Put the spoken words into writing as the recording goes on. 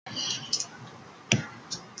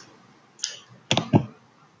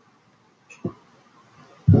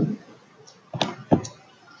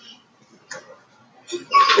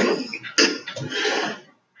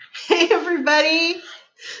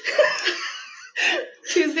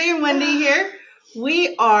Tuesday and Wendy here.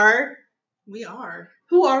 We are.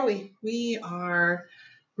 Who are we? We are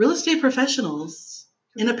real estate professionals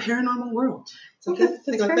in a paranormal world. Okay.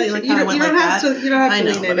 You don't have to I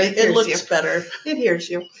know, but it looks better. It hears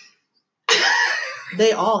you.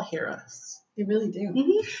 They all hear us. They really do.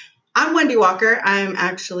 Mm-hmm. I'm Wendy Walker. I'm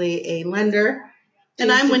actually a lender.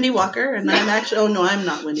 And I'm Wendy Walker. And I'm actually, oh no, I'm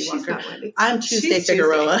not Wendy She's Walker. not Wendy. I'm Tuesday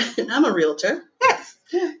Figueroa. And I'm a realtor. Yes.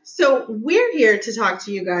 Yeah. So we're here to talk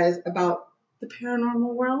to you guys about the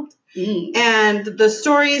paranormal world and the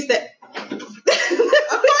stories that. I'm fine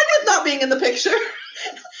with not being in the picture.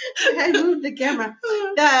 I moved the camera.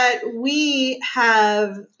 That we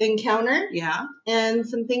have encountered. Yeah. And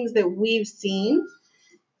some things that we've seen.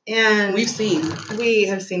 And we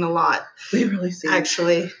have seen a lot. We've really seen.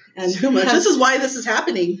 Actually. And too much. This is why this is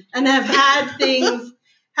happening. And have had things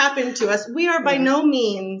happen to us. We are by no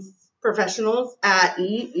means professionals at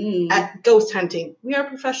ghost hunting. We are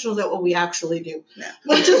professionals at what we actually do. Yeah.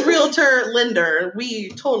 Which is realtor, lender. We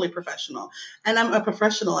totally professional. And I'm a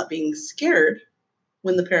professional at being scared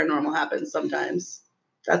when the paranormal happens sometimes.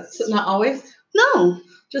 That's not always? No.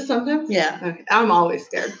 Just sometimes? Yeah. Okay. I'm always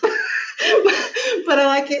scared. But I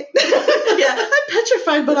like it. Yeah. I'm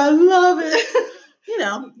petrified, but I love it. You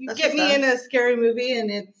know. You get me in a scary movie and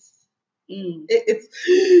it's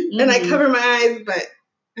and I cover my eyes, but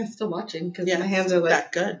I'm still watching because my hands are like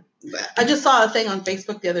that good. I just saw a thing on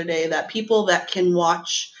Facebook the other day that people that can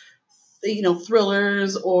watch,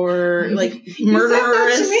 thrillers or like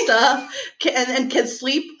murder and stuff and can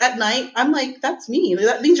sleep at night. I'm like, that's me.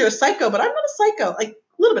 That means you're a psycho, but I'm not a psycho. Like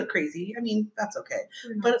a little bit crazy. I mean, that's okay,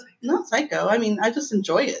 but not psycho. I mean, I just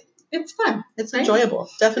enjoy it. It's fun. It's enjoyable.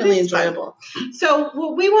 Definitely enjoyable. Fun. So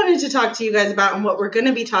what we wanted to talk to you guys about and what we're going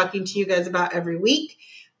to be talking to you guys about every week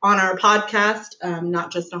on our podcast,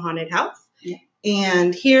 Not Just a Haunted House. Yeah.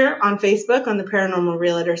 And here on Facebook, on the Paranormal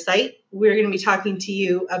Realtor site, we're going to be talking to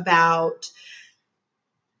you about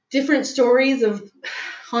different stories of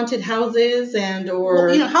haunted houses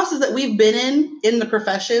houses that we've been in the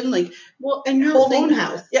profession, and your own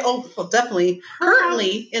house. Yeah, definitely.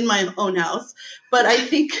 Currently in my own house, but I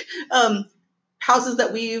think houses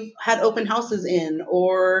that we've had open houses in,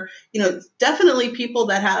 or definitely people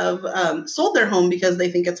that have sold their home because they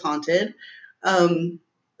think it's haunted.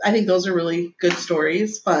 I think those are really good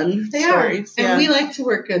stories, fun stories. And we like to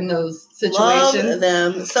work in those situations. Love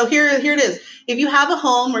them. So here it is. If you have a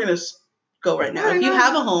home, we're going to go right now. If you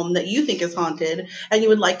have a home that you think is haunted and you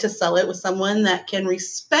would like to sell it with someone that can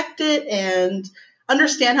respect it and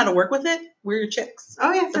understand how to work with it, we're your chicks.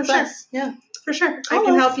 Oh, yeah, for sure. Yeah, for sure. I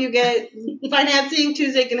can help you get financing.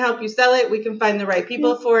 Tuesday can help you sell it. We can find the right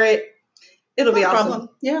people for it. It'll be awesome. Problem.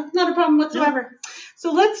 Yeah. Not a problem whatsoever. Yeah.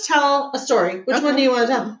 So let's tell a story. Which one do you want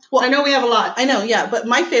to tell? Well, I know we have a lot. I know, yeah. But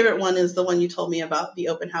my favorite one is the one you told me about, the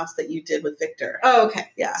open house that you did with Victor. Oh, okay.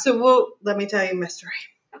 Yeah. So let me tell you my story.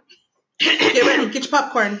 Get ready. Get your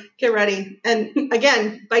popcorn. Get ready. And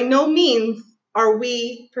again, by no means are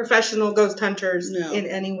we professional ghost hunters in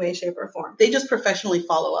any way, shape, or form. They just professionally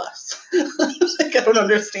follow us. I don't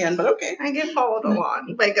understand, but okay. I get followed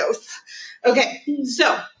along by ghosts. Okay,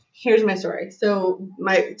 so here's my story. So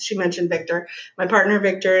she mentioned Victor. My partner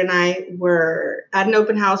Victor and I were at an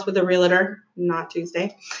open house with a realtor, not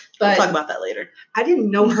Tuesday. But we'll talk about that later. I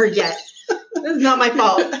didn't know her yet. This is not my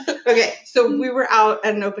fault. Okay, so we were out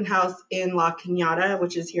at an open house in La Cañada,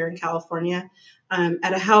 which is here in California,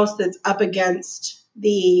 at a house that's up against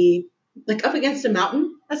a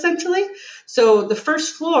mountain, essentially. So the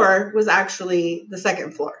first floor was actually the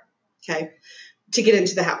second floor, okay, to get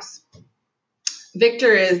into the house.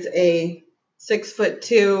 Victor is a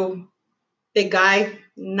 6'2" big guy,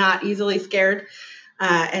 not easily scared,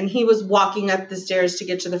 and he was walking up the stairs to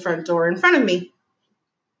get to the front door in front of me.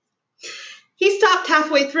 He stopped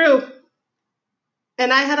halfway through,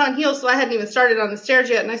 and I had on heels, so I hadn't even started on the stairs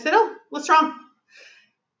yet. And I said, "Oh, what's wrong?"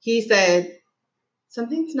 He said,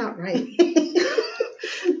 "Something's not right.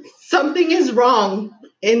 Something is wrong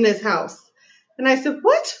in this house." And I said,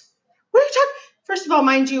 "What? What are you talking?" First of all,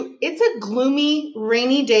 mind you, it's a gloomy,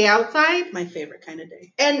 rainy day outside. My favorite kind of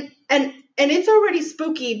day. And it's already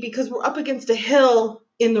spooky because we're up against a hill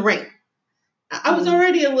in the rain. I was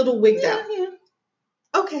already a little wigged out. Yeah.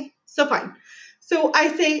 Okay, so fine. So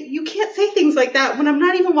I say, "You can't say things like that when I'm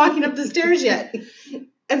not even walking up the stairs yet."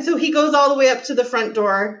 And so he goes all the way up to the front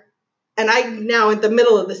door, and I'm now at the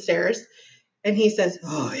middle of the stairs, and he says,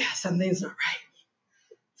 "Oh, yeah, something's not right.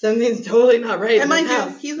 Something's totally not right." And mind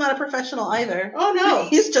you, he's not a professional either. Oh, no.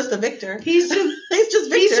 He's just a Victor. He's just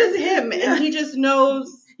Victor. He's just him, and he just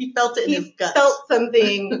knows. He felt it in his gut. He felt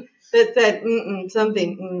something that said,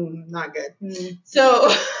 something not good.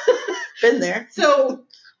 So, been there. So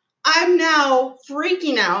I'm now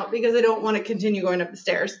freaking out because I don't want to continue going up the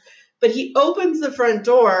stairs. But he opens the front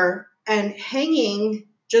door, and hanging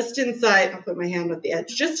just inside, I'll put my hand at the edge,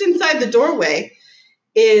 just inside the doorway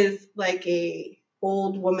is like a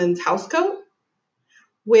old woman's housecoat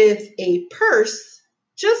with a purse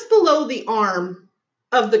just below the arm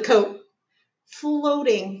of the coat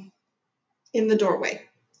floating in the doorway,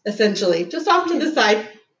 essentially, just off to the side.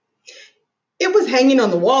 It was hanging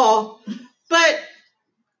on the wall, but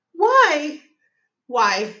why?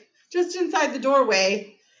 Why? Just inside the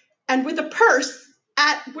doorway and with a purse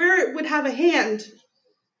at where it would have a hand.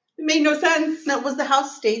 It made no sense. Now, was the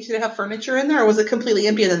house staged? Did it have furniture in there, or was it completely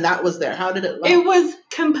empty and then that was there? How did it look? It was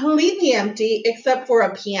completely empty except for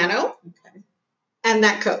a piano and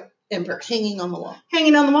that coat and purse. Hanging on the wall.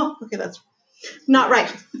 Hanging on the wall. Okay, that's not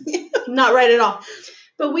right. Not right at all.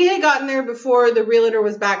 But we had gotten there before the realtor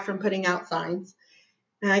was back from putting out signs.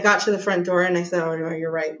 And I got to the front door and I said, oh, no,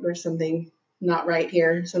 you're right. There's something not right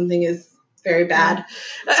here. Something is very bad.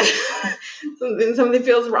 Something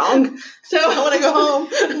feels wrong. So I want to go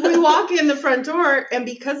home. We walk in the front door, and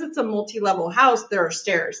because it's a multi-level house, there are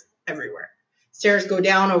stairs everywhere. Stairs go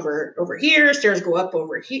down over here. Stairs go up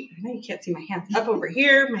over here. I know you can't see my hand. Up over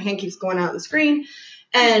here. My hand keeps going out of the screen.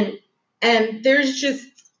 And there's just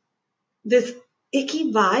this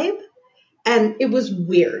icky vibe, and it was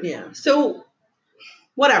weird. Yeah. So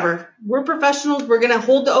whatever. We're professionals. We're going to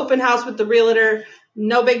hold the open house with the realtor.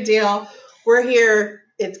 No big deal. We're here.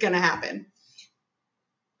 It's going to happen.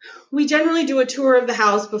 We generally do a tour of the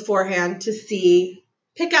house beforehand to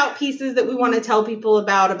pick out pieces that we want to tell people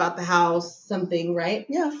about the house, something, right?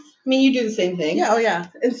 Yeah. I mean, you do the same thing. Yeah, oh yeah.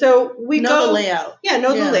 And so we know the layout. Yeah,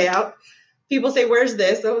 know the layout. People say, where's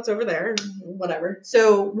this? Oh, it's over there. Whatever.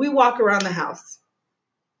 So we walk around the house.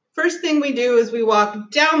 First thing we do is we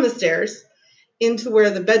walk down the stairs into where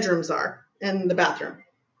the bedrooms are and the bathroom.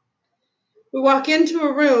 We walk into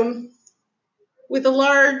a room with a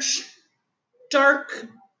large, dark,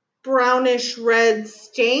 brownish red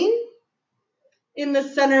stain in the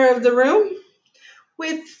center of the room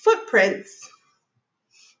with footprints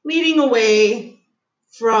leading away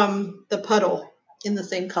from the puddle. In the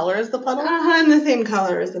same color as the puddle? In the same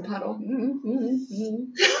color as the puddle.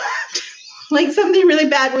 Mm-hmm. Like something really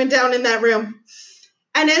bad went down in that room.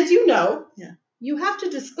 And as you know, you have to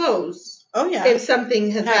disclose if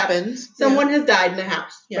something has happened. Someone has died in the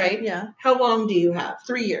house, right? Yeah. How long do you have?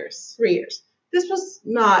 3 years. 3 years. This was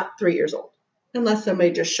not 3 years old. Unless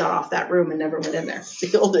somebody just shut off that room and never went in there.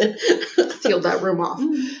 Sealed it. Sealed that room off.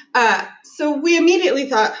 So we immediately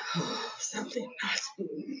thought, something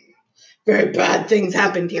very bad things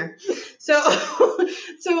happened here. So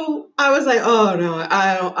I was like, oh no,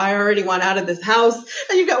 I already want out of this house.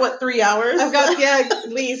 And you've got what, 3 hours? I've got, at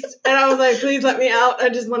least. And I was like, please let me out. I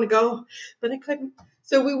just want to go. But I couldn't.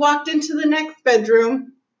 So we walked into the next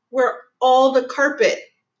bedroom where all the carpet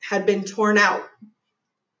had been torn out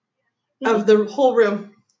of the whole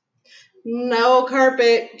room. No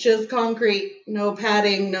carpet, just concrete, no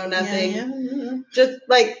padding, no nothing. Yeah. Just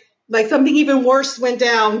like something even worse went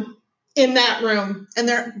down in that room. And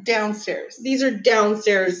they're downstairs. These are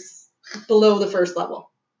downstairs below the first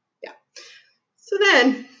level. Yeah. So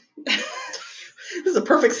then this is a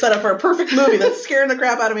perfect setup for a perfect movie that's scaring the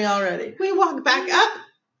crap out of me already. We walked back up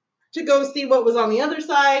to go see what was on the other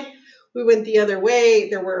side. We went the other way.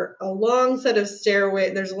 There were a long set of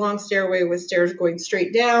stairway. There's a long stairway with stairs going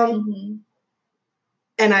straight down. Mm-hmm.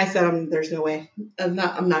 And I said, there's no way. I'm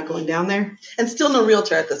not going down there. And still no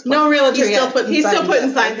realtor at this point. No realtor He's yet. He's still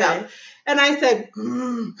putting signs okay. out. And I said,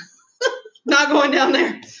 not going down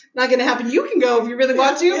there. Not going to happen. You can go if you really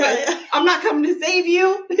want to, but I'm not coming to save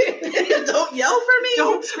you. Don't yell for me.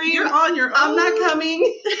 Don't scream. You're on your own. I'm not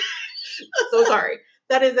coming. So sorry.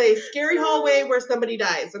 That is a scary hallway where somebody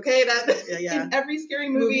dies, okay? In every scary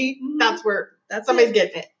movie, that's where somebody's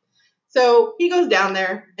getting it. So he goes down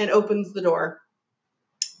there and opens the door.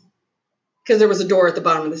 Because there was a door at the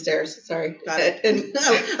bottom of the stairs. Sorry. Got it. And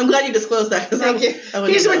I'm glad you disclosed that. Thank you.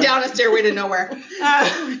 He just went down a stairway to nowhere.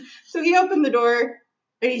 So he opened the door,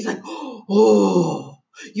 and he's like, oh,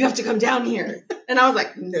 you have to come down here. And I was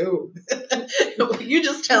like, no. You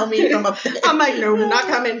just tell me from up there. I'm like, no, not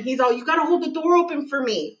coming. He's all, you got to hold the door open for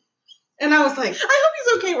me. And I was like, I hope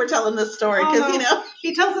he's okay we're telling this story, because,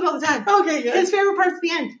 he tells it all the time. Okay, good. His favorite part's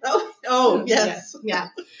the end. Oh, yes. Yeah.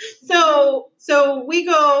 So we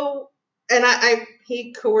go, and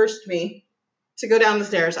he coerced me to go down the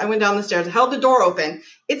stairs. I went down the stairs. I held the door open.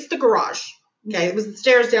 It's the garage. Okay, it was the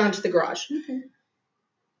stairs down to the garage. Okay.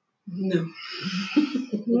 No.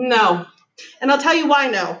 No. And I'll tell you why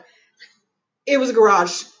no. It was a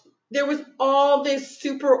garage. There was all this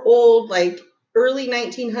super old, early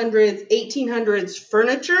 1900s, 1800s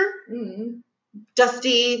furniture,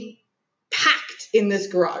 dusty, packed in this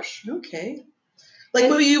garage. Okay. Like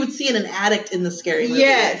what you would see in an attic in the Scary Movie.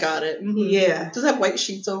 Yes. Got it. Mm-hmm. Yeah. Does it have white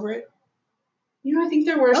sheets over it? You know, I think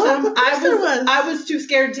there were some. I was too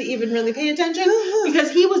scared to even really pay attention because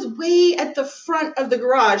he was way at the front of the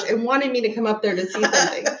garage and wanted me to come up there to see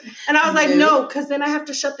something. And I was like, no, because then I have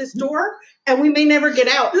to shut this door and we may never get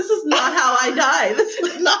out. This is not how I die. This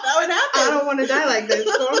is not how it happens. I don't want to die like this.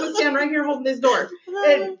 So I'm going to stand right here holding this door.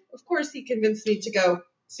 And of course, he convinced me to go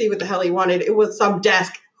see what the hell he wanted. It was some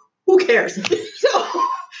desk. Who cares? So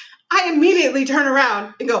I immediately turn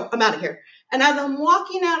around and go, I'm out of here. And as I'm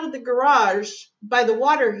walking out of the garage by the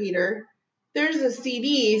water heater, there's a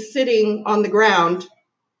CD sitting on the ground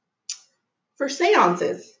for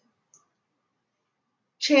seances.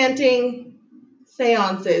 Chanting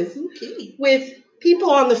seances. Okay. With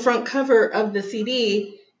people on the front cover of the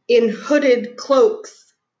CD in hooded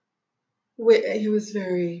cloaks. It was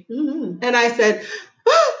very... Mm-hmm. And I said,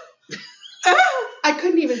 I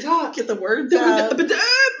couldn't even talk. Get the words out. I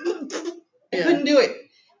couldn't do it.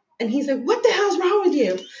 And he's like, what the hell's wrong with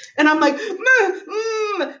you? And I'm like,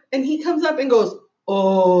 and he comes up and goes,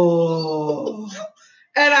 oh.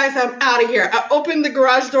 And I said, I'm out of here. I opened the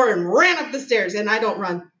garage door and ran up the stairs, and I don't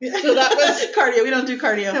run. So that was cardio. We don't do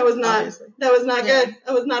cardio. That was not good.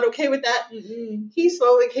 I was not okay with that. Mm-hmm. He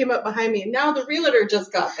slowly came up behind me, and now the realtor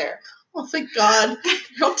just got there. Oh, thank God.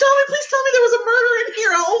 Please tell me there was a murder in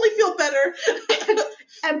here. I'll only feel better.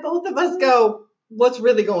 And both of us go, what's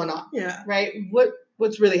really going on? Yeah. Right?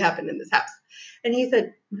 What's really happened in this house? And he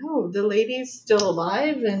said, no, the lady's still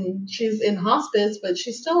alive and she's in hospice, but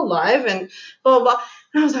she's still alive and blah, blah, blah.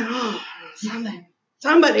 And I was like, oh,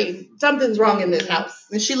 something's wrong in this house.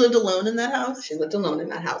 And she lived alone in that house? She lived alone in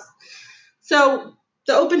that house. So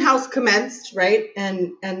the open house commenced, right?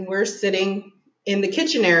 And we're sitting in the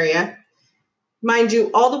kitchen area. Mind you,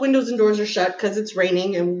 all the windows and doors are shut because it's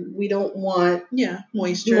raining and we don't want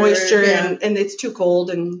moisture and it's too cold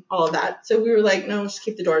and all of that. So we were like, no, just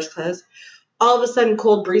keep the doors closed. All of a sudden,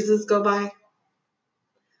 cold breezes go by.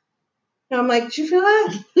 And I'm like, did you feel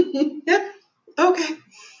that? Yep. Okay.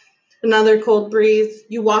 Another cold breeze.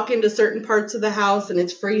 You walk into certain parts of the house and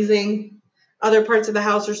it's freezing. Other parts of the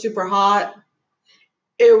house are super hot.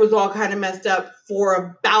 It was all kind of messed up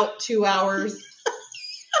for about 2 hours.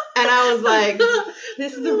 And I was like,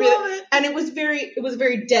 this is a real, and it was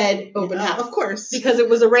very dead open house. Of course. Because it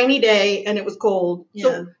was a rainy day and it was cold. Yeah.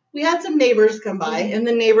 So we had some neighbors come by and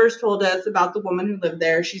the neighbors told us about the woman who lived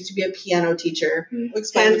there. She used to be a piano teacher.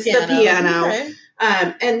 Hence the piano. Okay.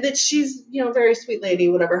 And that she's, a very sweet lady,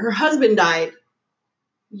 whatever. Her husband died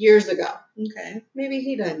years ago. Okay. Maybe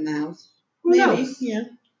he died in the house. Who knows? Yeah.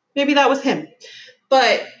 Maybe that was him.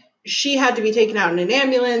 But she had to be taken out in an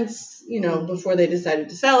ambulance, before they decided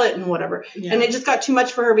to sell it and whatever. Yeah. And it just got too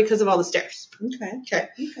much for her because of all the stairs. Okay.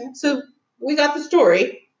 So we got the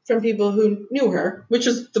story from people who knew her. Which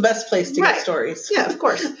is the best place to get stories. Yeah, of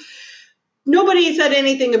course. Nobody said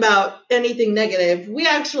anything about anything negative. We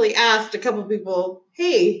actually asked a couple people,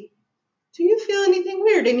 hey, do you feel anything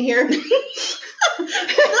weird in here? Not the way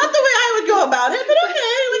I would go about it, but okay.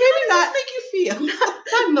 Maybe not. How does this make you feel?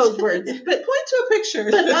 Not in those words. But point to a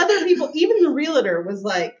picture. But other people, even the realtor was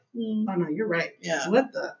like, oh no, you're right. Yeah.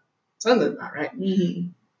 Something's not right. Mm-hmm.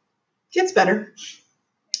 Gets better.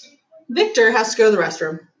 Victor has to go to the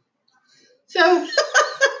restroom. So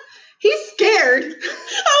he's scared.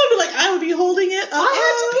 I would be holding it. I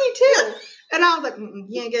had to pee too. And I was like,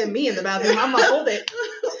 you ain't getting me in the bathroom. I'm going to hold it.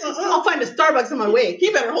 I'll find a Starbucks on my way.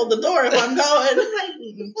 He better hold the door if I'm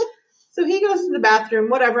going. So he goes to the bathroom,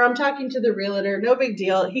 whatever. I'm talking to the realtor. No big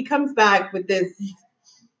deal. He comes back with this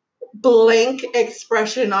blank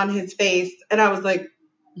expression on his face. And I was like,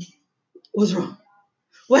 what's wrong?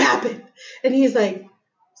 What happened? And he's like,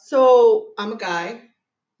 so I'm a guy.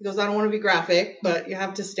 He goes, I don't want to be graphic, but you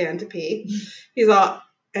have to stand to pee. He's all,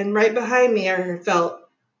 and right behind me, I felt,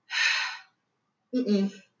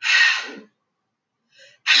 and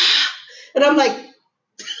I'm like,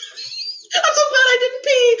 I'm so glad I didn't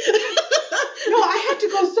pee. No, I had to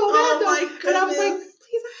go so bad. Oh my goodness. And I was like,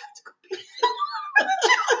 please, I have to go pee.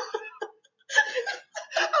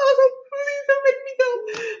 I was like, please don't make me go.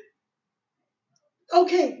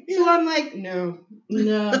 Okay. So I'm like, no.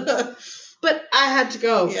 But I had to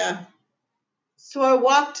go. Yeah. So I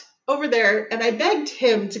walked over there and I begged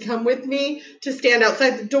him to come with me to stand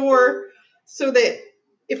outside the door so that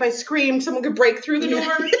if I screamed, someone could break through the door.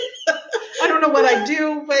 I don't know what I'd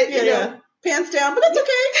do, but you know. Pants down, but that's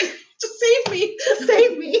okay. Just save me.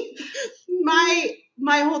 Save me.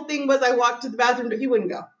 My whole thing was I walked to the bathroom, but he wouldn't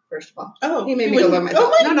go, first of all. Oh. He made me go by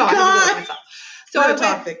myself. Oh my God. I had to go by myself. So I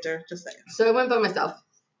talk, Victor. Just saying. So I went by myself.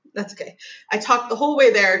 That's okay. I talked the whole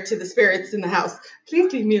way there to the spirits in the house.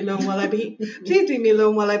 Please leave me alone while I pee. Please leave me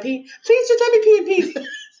alone while I pee. Please just let me pee in peace.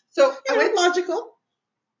 So I went logical.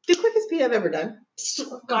 The quickest pee I've ever done.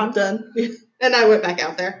 I'm done. And I went back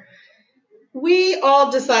out there. We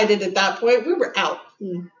all decided at that point we were out.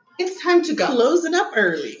 It's time to go. Closing up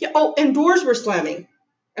early. Yeah, oh, and doors were slamming.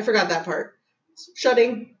 I forgot that part.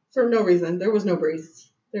 Shutting for no reason. There was no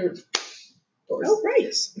breeze. There was doors. Oh,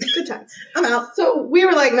 right. Good times. I'm out. So we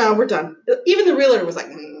were like, no, we're done. Even the realtor was like,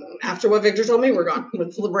 after what Victor told me, we're gone.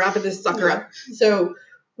 Let's wrap this sucker up. So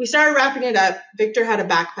we started wrapping it up. Victor had a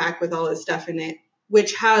backpack with all his stuff in it,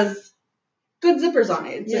 which has good zippers on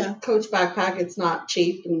it. It's a Coach backpack. It's not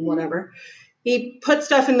cheap and whatever. He put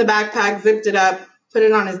stuff in the backpack, zipped it up, put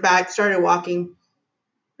it on his back, started walking.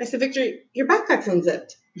 I said, Victor, your backpack's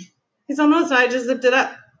unzipped. He's like, no, it's not. I just zipped it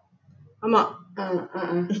up. I'm like,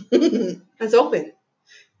 It's open. He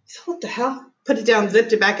said, what the hell? Put it down,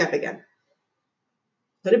 zipped it back up again.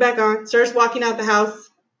 Put it back on. Starts walking out the house.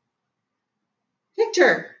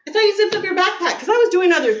 Victor, I thought you zipped up your backpack because I was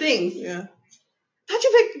doing other things. Yeah. How'd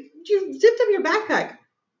you zipped up your backpack?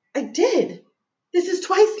 I did. This is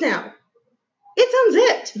twice now. It's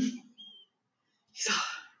unzipped. He's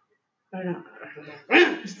I don't know.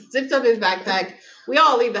 Zipped up his backpack. We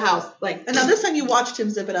all leave the house. Like, and now this time you watched him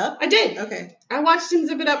zip it up? I did. Okay. I watched him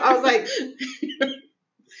zip it up. I was like,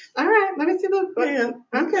 all right, let me see the.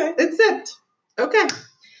 Yeah. Okay. It's zipped. Okay.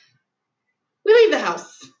 We leave the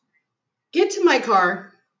house. Get to my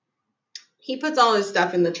car. He puts all his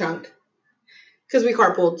stuff in the trunk because we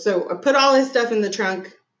carpooled. So I put all his stuff in the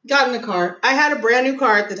trunk, got in the car. I had a brand new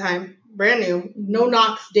car at the time. Brand new. No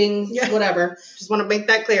knocks, dings, whatever. Just want to make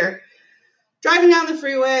that clear. Driving down the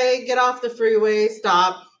freeway, get off the freeway,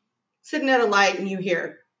 stop, sitting at a light, and you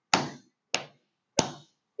hear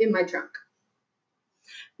in my trunk.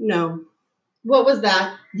 No. What was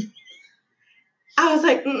that? I was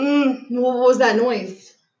like, what was that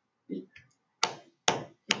noise?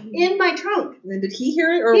 In my trunk. And did he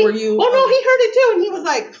hear it, or were you? Oh, no, he heard it too, and he was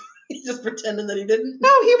like... He just pretended that he didn't?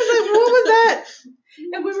 No, he was like, what was that?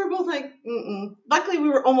 And we were both like, Luckily, we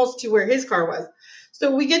were almost to where his car was.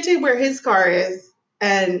 So we get to where his car is,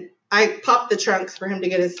 and I popped the trunks for him to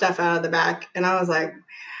get his stuff out of the back, and I was like,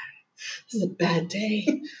 this is a bad day.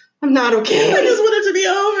 I'm not okay. I just want it to be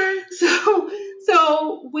over. So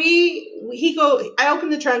I open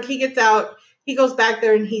the trunk, he gets out, he goes back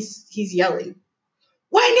there, and he's yelling,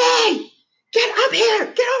 Wendy, get up here,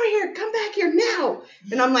 get over here, come back here now.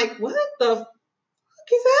 And I'm like, what the fuck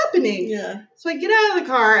is happening? Yeah. So I get out of the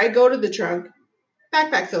car, I go to the trunk,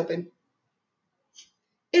 backpack's open.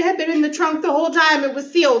 It had been in the trunk the whole time, it was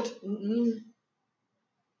sealed. In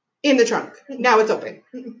the trunk. Now it's open.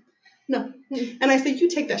 No. And I said, you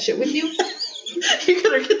take that shit with you. You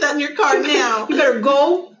better get that in your car now. You better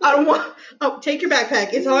go. Take your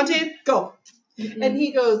backpack. It's haunted. Go. And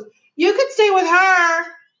he goes, you could stay with her.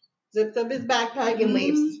 Zips up his backpack and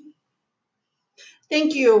leaves.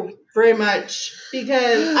 Thank you very much.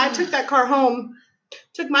 Because I took that car home,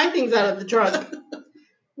 took my things out of the trunk.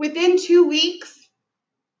 Within 2 weeks,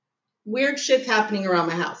 weird shit's happening around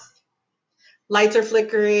my house. Lights are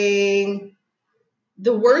flickering.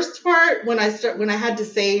 The worst part when I had to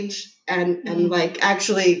sage and like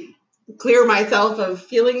actually clear myself of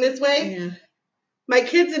feeling this way, my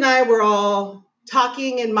kids and I were all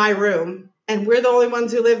talking in my room, and we're the only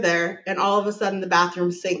ones who live there, and all of a sudden the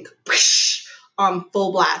bathroom sink on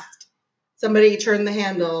full blast. Somebody turned the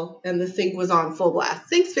handle and the sink was on full blast.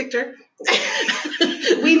 Thanks, Victor.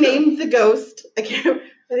 We named the ghost.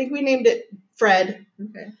 I think we named it Fred.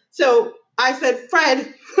 Okay. So I said,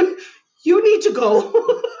 Fred, you need to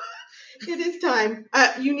go. It is time.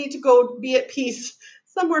 You need to go be at peace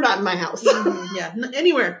somewhere not in my house. Yeah,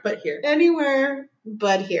 anywhere but here. Anywhere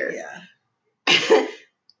but here. Yeah.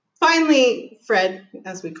 Finally, Fred,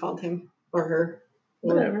 as we called him, or her,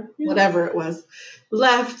 whatever it was,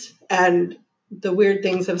 left, and the weird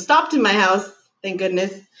things have stopped in my house, thank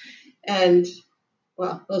goodness. And,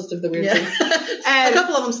 well, most of the weird things. And a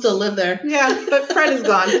couple of them still live there. Yeah, but Fred is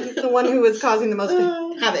gone. He's the one who was causing the most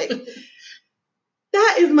havoc.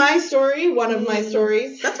 That is my story, one of my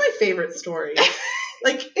stories. That's my favorite story.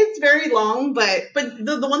 Like, it's very long, but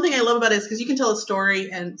the one thing I love about it is because you can tell a story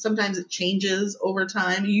and sometimes it changes over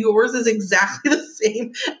time. Yours is exactly the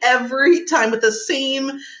same every time with the same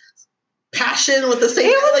passion, with the same.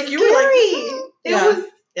 It was like you were like,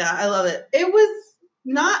 yeah, I love it.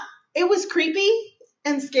 It was creepy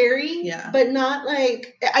and scary, yeah, but not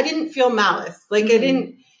like I didn't feel malice. Like I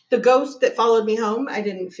didn't The ghost that followed me home, I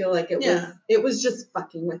didn't feel like it Yeah. was. It was just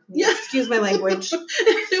fucking with me. Yeah. Excuse my language.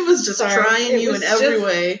 It was just trying you in every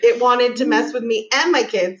way. It wanted to mess with me and my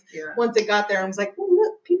kids. Yeah. Once it got there, I was like, oh,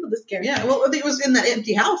 look, people just scared. Yeah, well, it was in that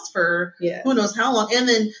empty house for Yeah. who knows how long. And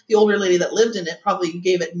then the older lady that lived in it probably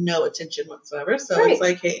gave it no attention whatsoever. So Right. it's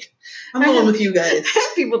like, hey, I'm going with you guys. I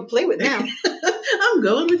have people to play with now. I'm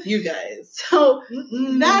going with you guys. So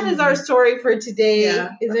that is our story for today.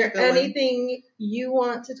 Yeah, Is there that's a good one. anything you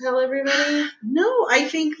want to tell everybody? No, I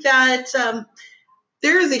think that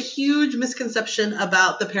there is a huge misconception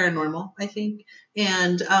about the paranormal, I think.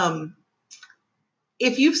 And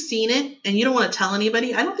if you've seen it and you don't want to tell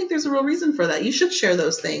anybody, I don't think there's a real reason for that. You should share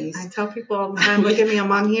those things. I tell people all the time, look at me,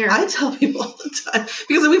 I'm on here. I tell people all the time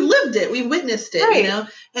because we've lived it. We've witnessed it, Right. you know?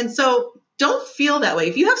 And so don't feel that way.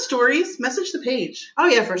 If you have stories, message the page. Oh,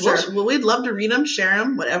 yeah, for sure. We'd love to read them, share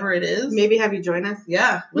them, whatever it is. Maybe have you join us.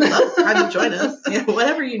 Yeah, we'd love to have you join us. Yeah,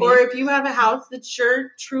 whatever you need. Or if you have a house that you're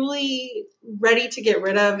truly ready to get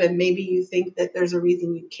rid of and maybe you think that there's a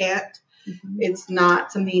reason you can't, Mhm. it's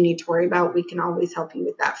not something you need to worry about. We can always help you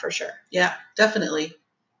with that for sure. Yeah, definitely.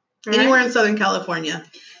 All right? Anywhere in Southern California.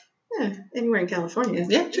 Yeah, anywhere in California.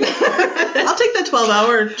 Yeah, true. I'll take that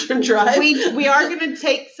 12-hour drive. We are going to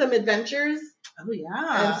take some adventures. Oh,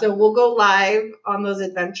 yeah. And so we'll go live on those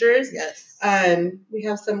adventures. Yes. We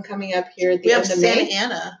have some coming up here at the We have end of Santa May.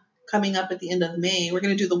 Ana coming up at the end of May. We're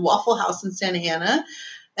going to do the Waffle House in Santa Ana.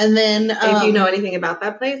 And then If you know anything about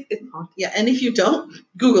that place, it's haunted. yeah, and if you don't,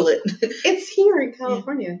 Google it. It's here in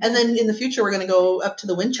California. And then in the future, we're going to go up to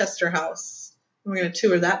the Winchester House. We're going to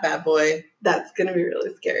tour that bad boy That's going to be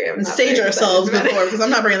really scary. I'm and not stage very ourselves excited about before, because I'm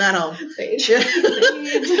not bringing that home. it. Stage. Yeah.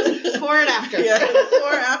 Stage. Before and after. Yeah,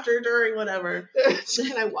 before, after, during, whatever.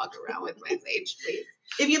 Can I walk around with my sage, please?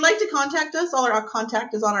 If you'd like to contact us, all our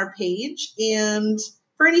contact is on our page. And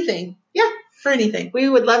for anything. Yeah. For anything. We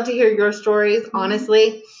would love to hear your stories,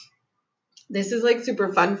 honestly. This is like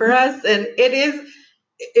super fun for us. And it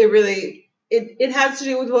has to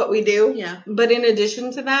do with what we do. Yeah. But in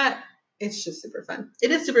addition to that, it's just super fun.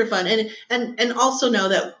 It is super fun. And also know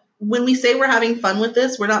that when we say we're having fun with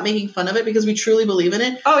this, we're not making fun of it because we truly believe in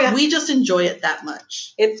it. Oh, yeah. We just enjoy it that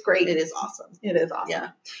much. It's great. It is awesome. It is awesome. Yeah.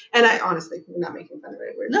 And I honestly, we're not making fun of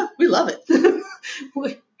it. No, we love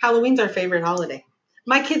it. Halloween's our favorite holiday.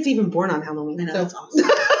 My kid's even born on Halloween. I know, So. it's awesome.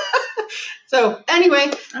 So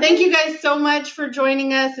anyway, thank you guys so much for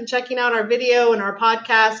joining us and checking out our video and our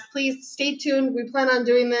podcast. Please stay tuned. We plan on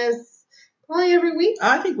doing this probably every week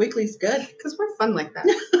I think weekly's good. because we're fun like that.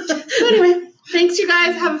 So anyway, thanks you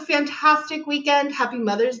guys. Have a fantastic weekend. Happy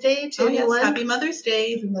Mother's Day to anyone. Happy Mother's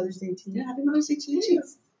Day. Happy Mother's Day to you. Yeah, happy Mother's Day to you.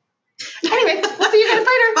 Anyway, we'll see you guys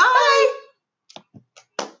later.